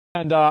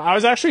And I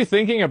was actually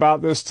thinking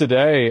about this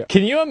today.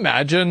 Can you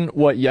imagine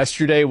what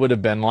yesterday would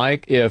have been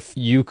like if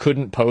you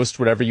couldn't post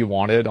whatever you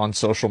wanted on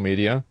social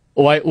media?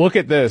 Like, look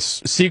at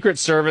this. Secret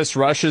Service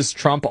rushes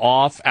Trump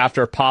off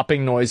after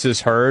popping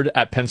noises heard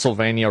at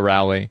Pennsylvania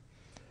rally.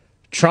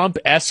 Trump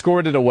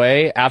escorted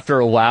away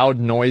after loud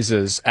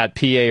noises at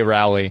PA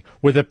rally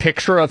with a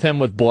picture of him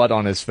with blood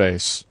on his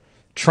face.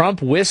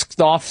 Trump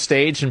whisked off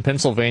stage in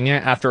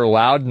Pennsylvania after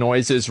loud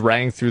noises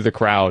rang through the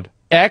crowd.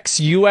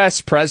 Ex-U.S.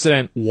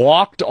 president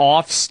walked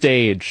off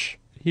stage.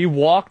 He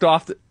walked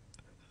off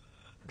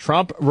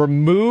Trump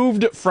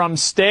removed from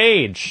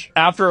stage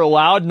after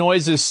loud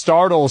noises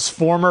startles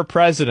former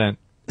president.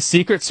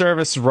 Secret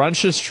Service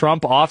rushes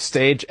Trump off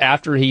stage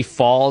after he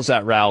falls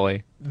at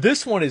rally.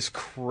 This one is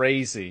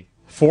crazy.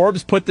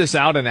 Forbes put this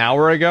out an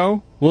hour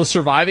ago. Will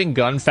surviving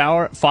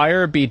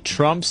gunfire be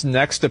Trump's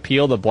next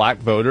appeal to black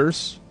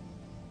voters?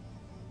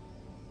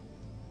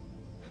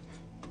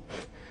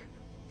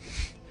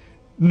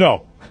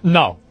 No.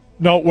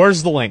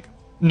 Where's the link?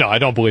 No, I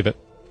don't believe it.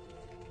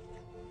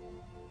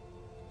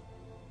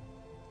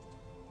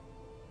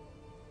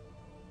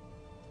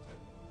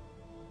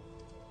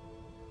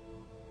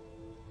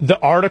 The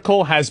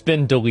article has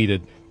been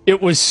deleted.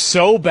 It was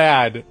so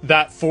bad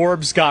that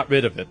Forbes got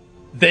rid of it.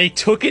 They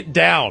took it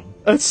down.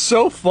 That's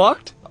so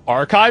fucked.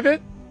 Archive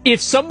it? If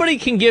somebody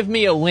can give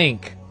me a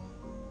link.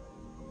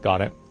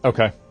 Got it.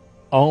 Okay.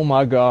 Oh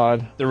my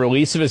god. The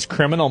release of his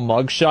criminal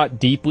mugshot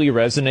deeply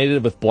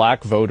resonated with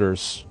black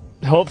voters.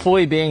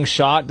 Hopefully being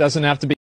shot doesn't have to be